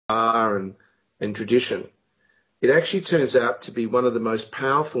and tradition. It actually turns out to be one of the most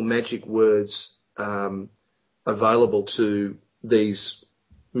powerful magic words available to these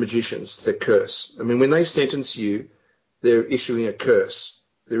magicians that curse. I mean, when they sentence you, they're issuing a curse.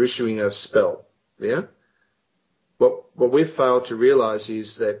 They're issuing a spell. Yeah? What we've failed to realize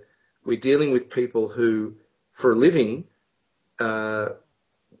is that we're dealing with people who, for a living,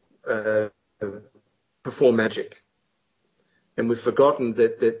 perform magic. And we've forgotten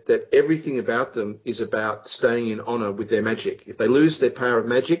that everything about them is about staying in honor with their magic. If they lose their power of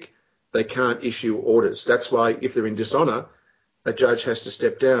magic, they can't issue orders. That's why if they're in dishonor, a judge has to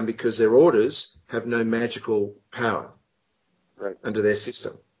step down, because their orders have no magical power under their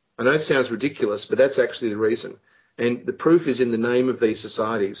system. I know it sounds ridiculous, but that's actually the reason. And the proof is in the name of these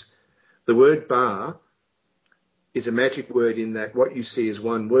societies. The word bar is a magic word in that what you see is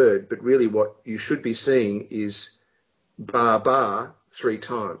one word, but really what you should be seeing is bar 3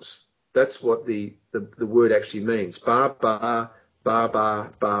 times. That's what the word actually means. Bar.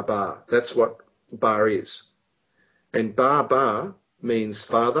 That's what bar is. And bar means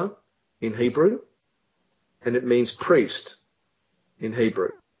father in Hebrew, and it means priest in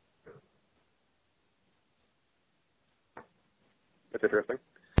Hebrew. That's interesting.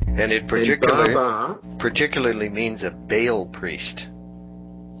 And it particularly means a Baal priest.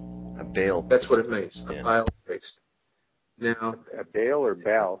 A Baal. That's what it means, a Baal priest. Now, a Baal or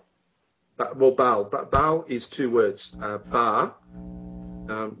Baal? Well, Baal. Baal is 2 words. Bar,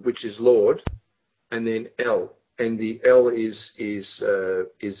 which is Lord, and then El. And the L is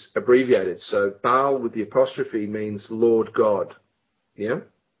abbreviated. So Baal with the apostrophe means Lord God. Yeah?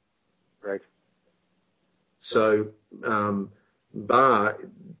 Right. So Bar,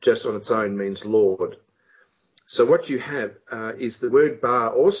 just on its own, means Lord. So what you have is the word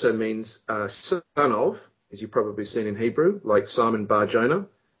Bar also means son of, as you've probably seen in Hebrew, like Simon Bar Jonah,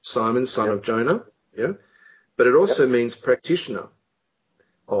 Simon, son of Jonah. Yeah? But it also means practitioner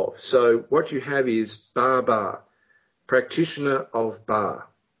of. So what you have is Bar, practitioner of Bar.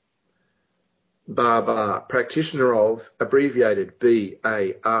 Bar, practitioner of, abbreviated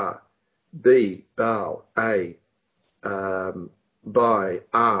B-A-R, B, Baal, A, by,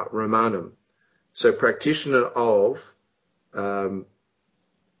 R, Romanum. So practitioner of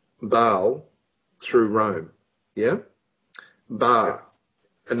Baal through Rome. Yeah? Bar,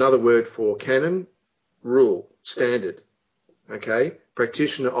 another word for canon, rule, standard. Okay?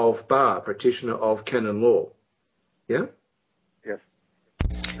 Practitioner of Bar, practitioner of canon law. Yeah? Yes.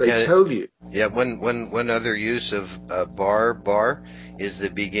 They tell you. Yeah, one other use of bar is the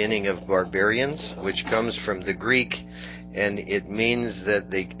beginning of barbarians, which comes from the Greek, and it means that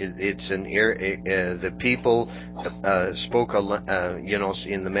the people spoke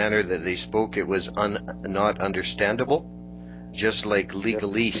in the manner that they spoke. It was not understandable, just like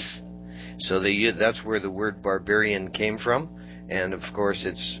legalese. So that's where the word barbarian came from. And, of course,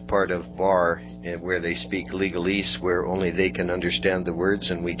 it's part of bar, where they speak legalese, where only they can understand the words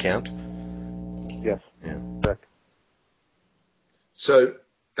and we can't. Yes. Yeah. Correct. So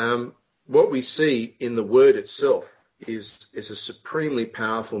what we see in the word itself is a supremely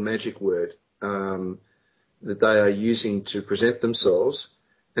powerful magic word that they are using to present themselves.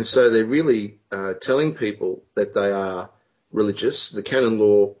 And so they're really telling people that they are religious. The canon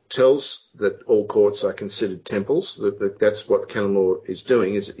law tells that all courts are considered temples. That's what canon law is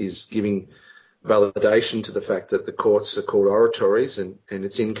doing, is giving validation to the fact that the courts are called oratories, and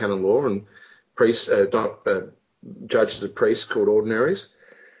it's in canon law, and priests, judges of priests called ordinaries.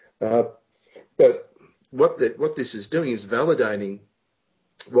 But what this is doing is validating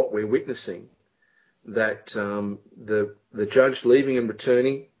what we're witnessing, that the judge leaving and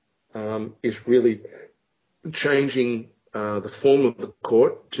returning is really changing the form of the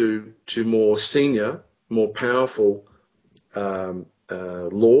court to more senior, more powerful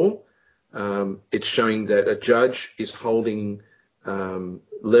law. It's showing that a judge is holding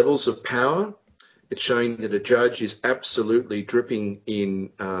levels of power. It's showing that a judge is absolutely dripping in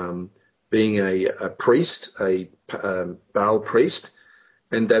being a priest, a Baal priest,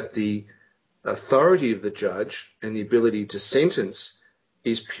 and that the authority of the judge and the ability to sentence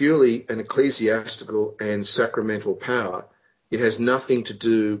is purely an ecclesiastical and sacramental power. It has nothing to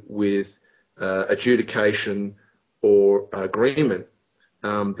do with adjudication or agreement.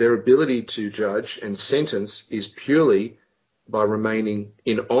 Their ability to judge and sentence is purely by remaining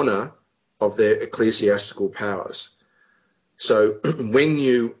in honour of their ecclesiastical powers. So when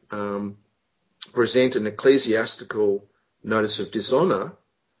you present an ecclesiastical notice of dishonour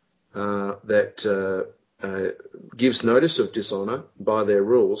that gives notice of dishonour by their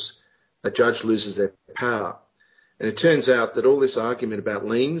rules, a judge loses their power. And it turns out that all this argument about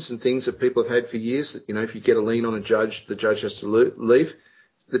liens and things that people have had for years, that, if you get a lien on a judge, the judge has to leave.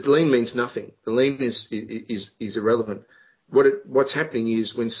 The lien means nothing. The lien is irrelevant. What's happening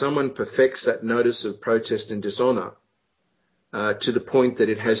is when someone perfects that notice of protest and dishonour to the point that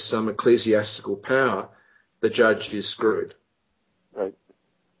it has some ecclesiastical power, the judge is screwed. Right.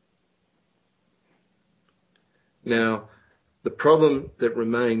 Now, the problem that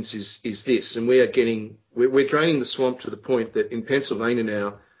remains is this, and we're draining the swamp to the point that in Pennsylvania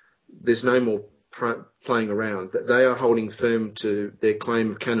now, there's no more playing around. That they are holding firm to their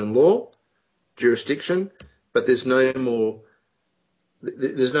claim of canon law jurisdiction, but there's no more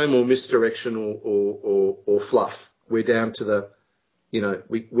misdirection or fluff. We're down to the,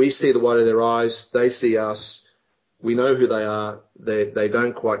 we see the white of their eyes, they see us, we know who they are, they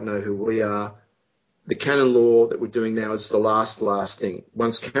don't quite know who we are. The canon law that we're doing now is the last thing.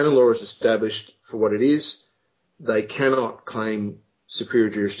 Once canon law is established for what it is, they cannot claim superior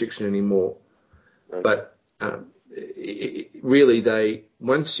jurisdiction anymore. Right. But really,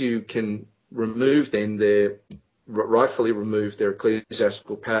 once you can remove rightfully remove their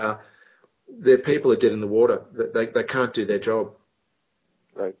ecclesiastical power, their people are dead in the water. They can't do their job.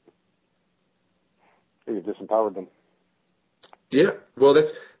 Right. You disempowered them. Yeah, well,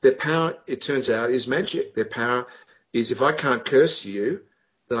 that's their power. It turns out is magic. Their power is if I can't curse you,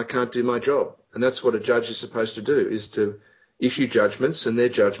 then I can't do my job, and that's what a judge is supposed to do: is to issue judgments, and their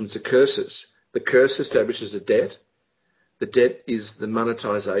judgments are curses. The curse establishes a debt. The debt is the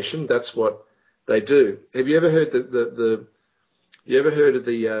monetization. That's what they do. Have you ever heard the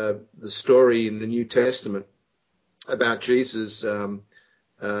story in the New Testament about Jesus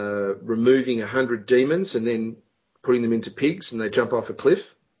removing 100 demons and then putting them into pigs and they jump off a cliff?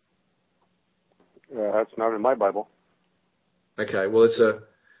 That's not in my Bible. Okay, well,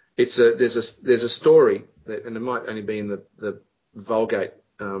 there's a story that, and it might only be in the Vulgate,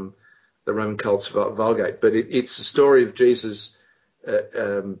 the Roman cult's Vulgate, but it's a story of Jesus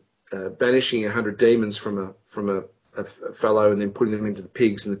banishing 100 demons from a fellow and then putting them into the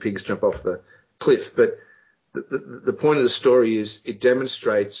pigs, and the pigs jump off the cliff. But the point of the story is it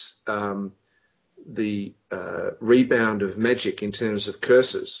demonstrates the rebound of magic in terms of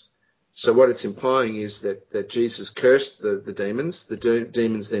curses. So what it's implying is that Jesus cursed the demons. The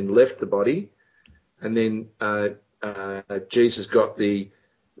demons then left the body, and then Jesus got the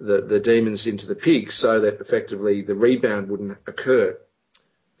demons into the pigs so that effectively the rebound wouldn't occur.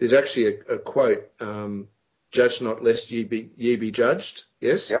 There's actually a quote, judge not lest ye be judged.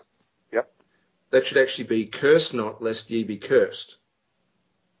 Yes? Yep. That should actually be curse not lest ye be cursed.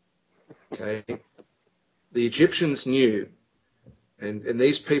 Okay? The Egyptians knew, and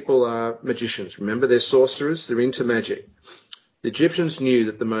these people are magicians. Remember, they're sorcerers. They're into magic. The Egyptians knew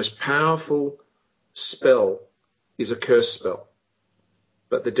that the most powerful spell is a curse spell.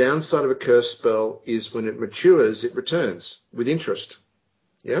 But the downside of a curse spell is when it matures, it returns with interest.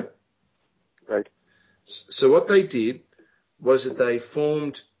 Yeah? Right. So what they did was that they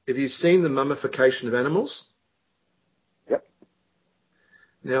formed... Have you seen the mummification of animals? Yep.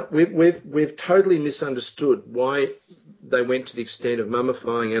 Now, we've totally misunderstood why they went to the extent of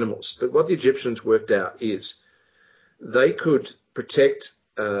mummifying animals. But what the Egyptians worked out is they could protect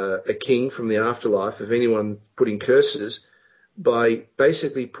a king from the afterlife of anyone putting curses by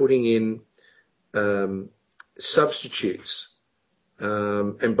basically putting in substitutes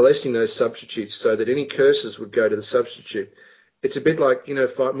and blessing those substitutes so that any curses would go to the substitute. It's a bit like,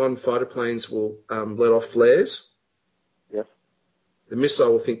 modern fighter planes will let off flares. Yes. The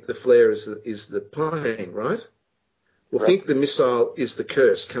missile will think the flare is the plane, right? Will think the missile is the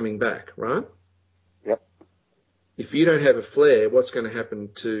curse coming back, right? Yep. If you don't have a flare, what's going to happen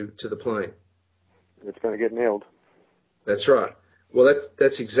to the plane? It's going to get nailed. That's right. Well,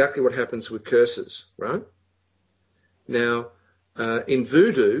 that's exactly what happens with curses, right? Now, in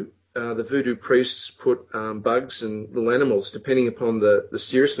voodoo, the voodoo priests put bugs and little animals, depending upon the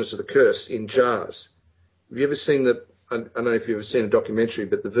seriousness of the curse, in jars. Have you ever seen I don't know if you've ever seen a documentary,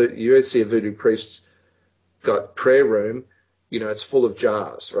 but you ever see a voodoo priest's got prayer room, it's full of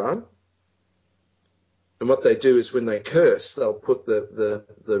jars, right? And what they do is when they curse, they'll put the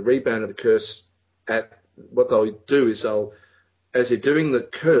rebound of the curse what they'll do is as they're doing the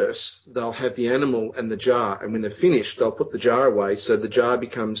curse, they'll have the animal and the jar, and when they're finished, they'll put the jar away so the jar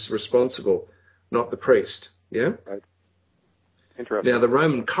becomes responsible, not the priest. Yeah? Right. Interesting. Now, the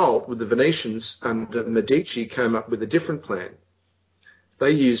Roman cult with the Venetians under Medici came up with a different plan.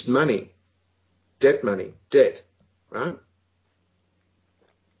 They used money, debt, right?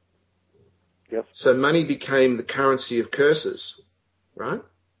 Yes. So money became the currency of curses, right?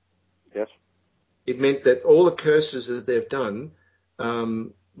 Yes. it meant that all the curses that they've done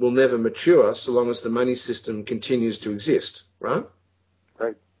will never mature so long as the money system continues to exist, right?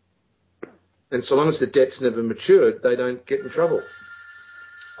 Right. And so long as the debt's never matured, they don't get in trouble.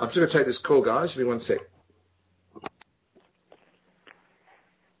 I'm just going to take this call, guys. Give me 1 sec.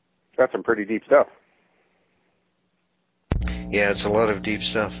 That's some pretty deep stuff. Yeah, it's a lot of deep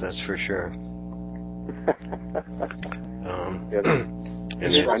stuff, that's for sure.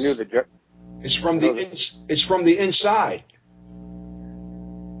 Yeah, I knew the It's from the inside.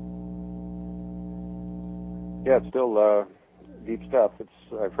 Yeah, it's still deep stuff.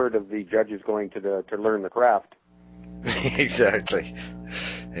 I've heard of the judges going to learn the craft. Exactly.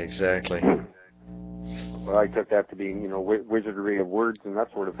 Well, I took that to being, wizardry of words and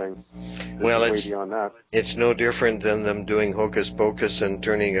that sort of thing. Well, way beyond that. It's no different than them doing hocus pocus and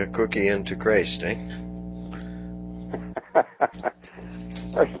turning a cookie into Christ, eh?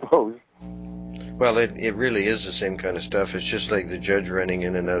 I suppose. Well, it really is the same kind of stuff. It's just like the judge running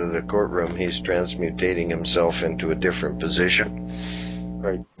in and out of the courtroom. He's transmutating himself into a different position.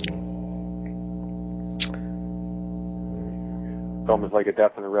 Right. It's almost like a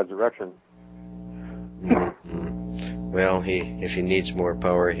death and a resurrection. Mm-hmm. Well, if he needs more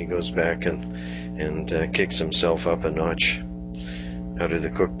power, he goes back and kicks himself up a notch. How did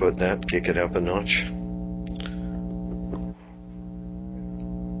the cook put that? Kick it up a notch.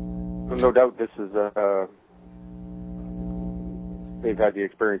 Well, no doubt, this is they've had the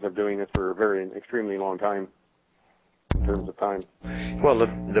experience of doing this for an extremely long time in terms of time. Well,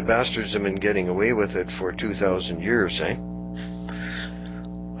 the bastards have been getting away with it for 2,000 years, eh?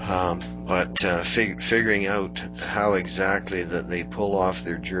 But figuring out how exactly that they pull off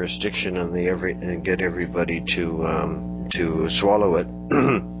their jurisdiction and get everybody to swallow it.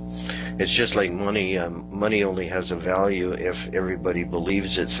 It's just like money. Money only has a value if everybody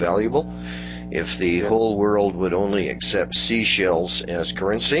believes it's valuable. If the whole world would only accept seashells as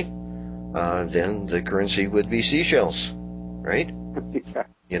currency, then the currency would be seashells, right?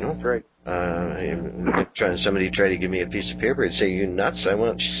 Yeah, that's right. Somebody try to give me a piece of paper and say, "You nuts? I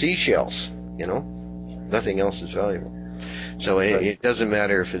want seashells." Nothing else is valuable. So it doesn't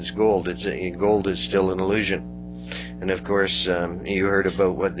matter if it's gold. Gold is still an illusion. And of course, you heard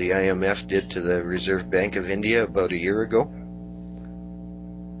about what the IMF did to the Reserve Bank of India about a year ago?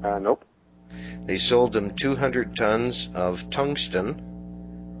 Nope. They sold them 200 tons of tungsten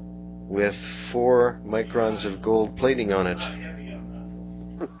with 4 microns of gold plating on it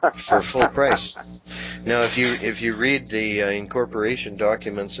for full price. Now, if you read the incorporation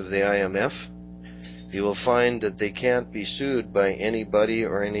documents of the IMF, you will find that they can't be sued by anybody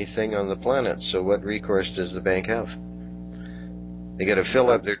or anything on the planet. So what recourse does the bank have? They got to fill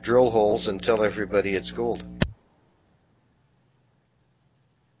up their drill holes and tell everybody it's gold.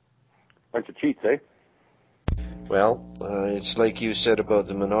 Bunch of cheats, eh? Well, it's like you said about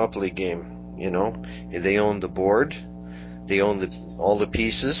the Monopoly game. They own the board, they own all the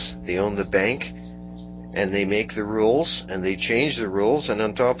pieces, they own the bank, and they make the rules, and they change the rules, and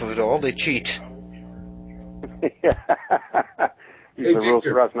on top of it all, they cheat. Yeah. These Hey, are rules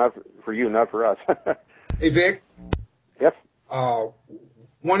Victor. for us, not for you, not for us. Hey, Vic. Yes.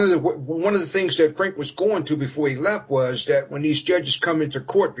 One of the things that Frank was going to before he left was that when these judges come into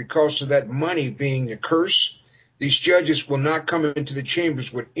court, because of that money being a curse, these judges will not come into the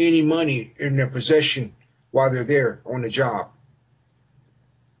chambers with any money in their possession while they're there on the job.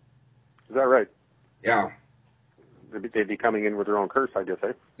 Is that right? Yeah. They'd be coming in with their own curse, I guess,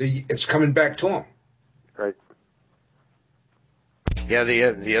 eh? It's coming back to them. Right. Yeah,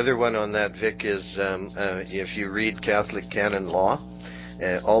 the other one on that, Vic, is if you read Catholic canon law,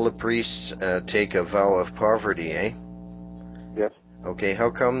 all the priests take a vow of poverty, eh? Yes. Okay,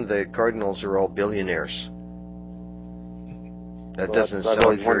 how come the cardinals are all billionaires? That doesn't I've sound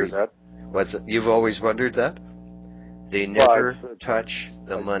always very... wondered that. You've always wondered that? They never touch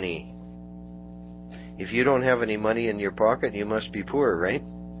the money. If you don't have any money in your pocket, you must be poor, right?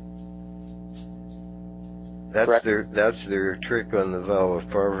 That's their trick on the vow of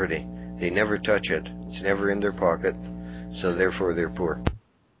poverty. They never touch it. It's never in their pocket, so therefore they're poor.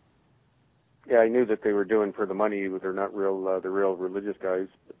 Yeah, I knew that they were doing for the money. They're not the real religious guys,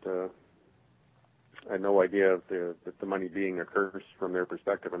 but I had no idea of the money being a curse from their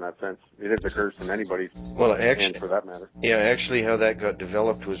perspective in that sense. It is a curse in anybody's hand for that matter. Yeah, actually how that got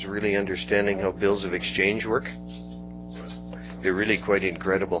developed was really understanding how bills of exchange work. They're really quite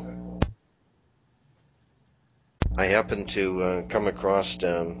incredible. I happened to come across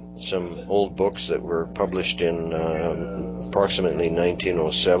some old books that were published in approximately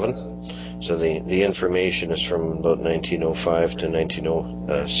 1907. So the information is from about 1905 to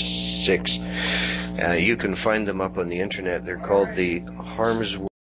 1906. You can find them up on the internet. They're called the Harm's